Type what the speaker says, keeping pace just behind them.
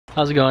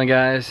How's it going,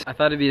 guys? I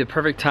thought it'd be the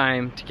perfect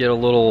time to get a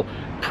little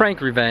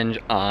prank revenge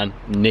on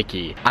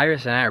Nikki.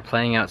 Iris and I are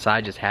playing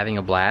outside just having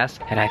a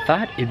blast, and I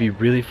thought it'd be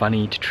really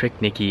funny to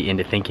trick Nikki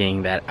into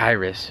thinking that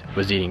Iris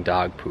was eating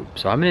dog poop.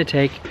 So I'm gonna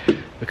take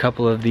a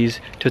couple of these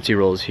Tootsie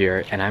Rolls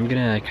here and I'm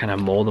gonna kind of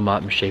mold them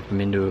up and shape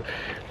them into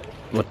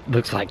what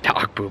looks like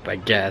dog poop, I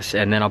guess,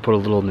 and then I'll put a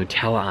little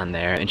Nutella on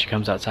there and she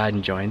comes outside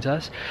and joins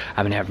us.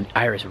 I'm gonna have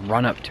Iris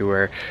run up to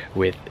her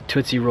with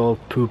Tootsie Roll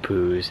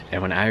poo-poos,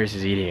 and when Iris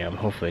is eating them,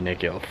 hopefully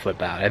Nikki will flip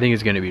out. I think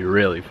it's gonna be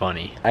really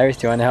funny. Iris,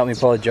 do you want to help me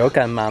pull a joke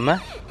on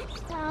Mama?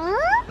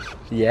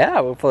 Yeah,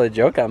 we'll pull a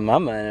joke on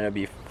Mama and it'll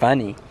be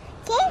funny.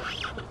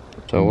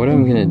 So what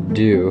I'm gonna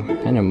do,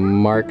 I'm gonna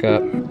mark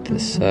up the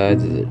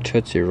sides of the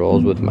Tootsie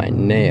Rolls with my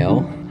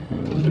nail.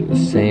 We'll do the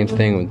same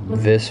thing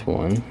with this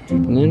one.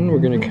 And then we're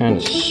gonna kind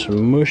of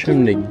smoosh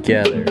them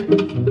together.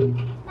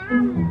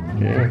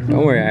 Yeah,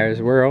 don't worry, Iris,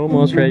 we're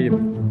almost ready to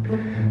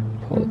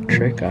pull a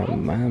trick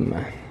on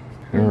Mama.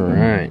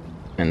 Alright,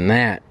 and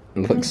that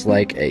looks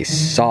like a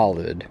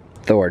solid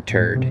Thor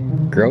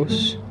turd.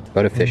 Gross,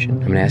 but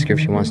efficient. I'm gonna ask her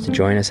if she wants to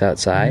join us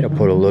outside. I'll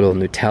put a little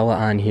Nutella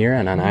on here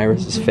and on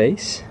Iris's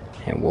face.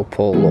 And we'll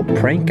pull a little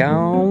prank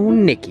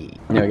on Nikki.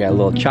 You know, got a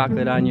little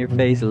chocolate on your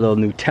face, a little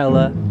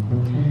Nutella.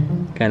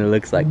 Kind of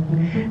looks like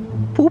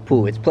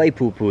poo-poo. It's play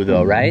poo-poo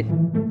though, right?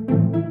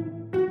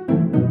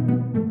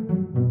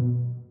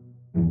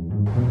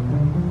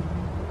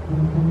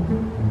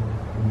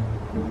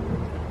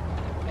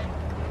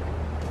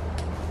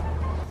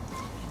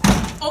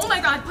 Oh my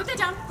god, put that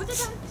down,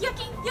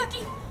 yucky,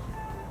 yucky.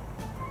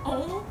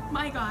 Oh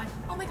my god,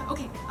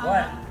 okay.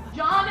 What?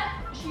 John,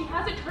 she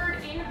has a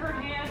turd in her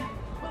hand.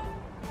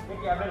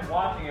 Nikki, I've been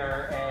watching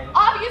her and...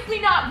 Obviously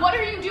not, what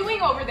are you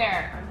doing over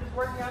there? I'm just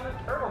working on the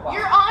turtle box.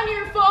 You're on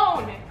your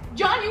phone.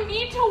 John, you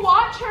need to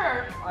watch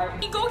her.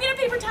 Go get a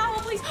paper towel,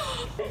 please.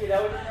 Nikki,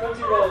 that was a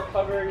Tootsie Roll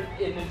covered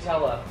in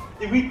Nutella.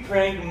 Did we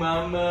prank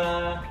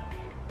Mama?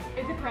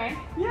 Is it prank?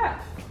 Yeah.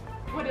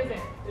 What is it?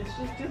 It's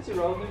just Tootsie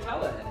Roll with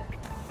Nutella in it.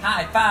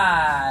 High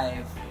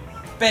five!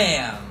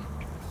 Bam!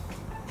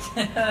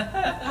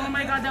 Oh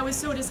my god, that was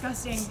so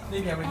disgusting.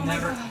 Maybe I would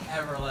never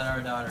ever let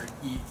our daughter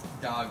eat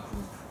dog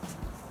poop.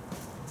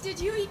 Did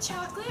you eat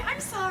chocolate? I'm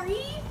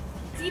sorry.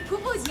 See,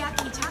 poo-poo is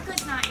yucky.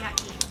 Chocolate's not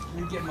yucky.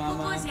 You get Mama.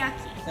 Poo-poo is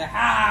yucky. Say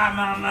hi,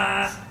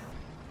 Mama!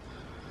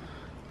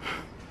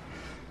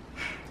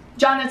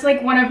 John, that's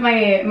like one of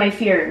my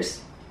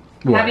fears.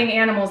 What? Having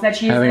animals that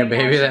she's Having like a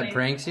baby actually... that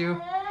pranks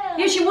you?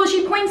 Yeah, she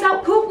points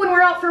out poop when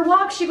we're out for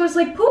walks. She goes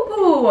like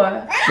poo-poo.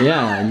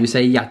 Yeah, and you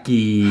say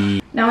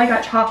yucky. Now I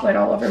got chocolate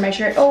all over my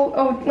shirt.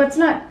 Oh, let's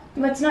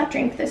not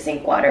drink the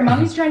sink water.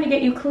 Mommy's trying to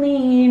get you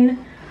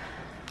clean.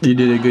 You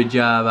did a good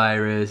job,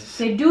 Iris.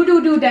 Say do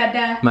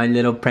dada. My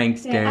little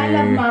prankster. Say, I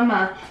love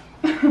Mama.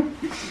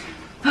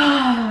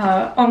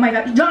 Oh my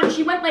god, John,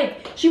 she was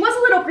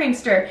a little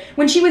prankster.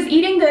 When she was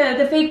eating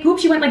the fake poop,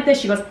 she went like this.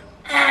 She goes,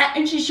 ah,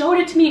 and she showed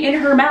it to me in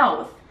her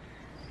mouth.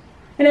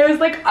 And I was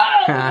like,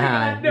 oh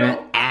my god,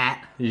 no.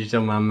 You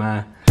show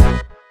Mama.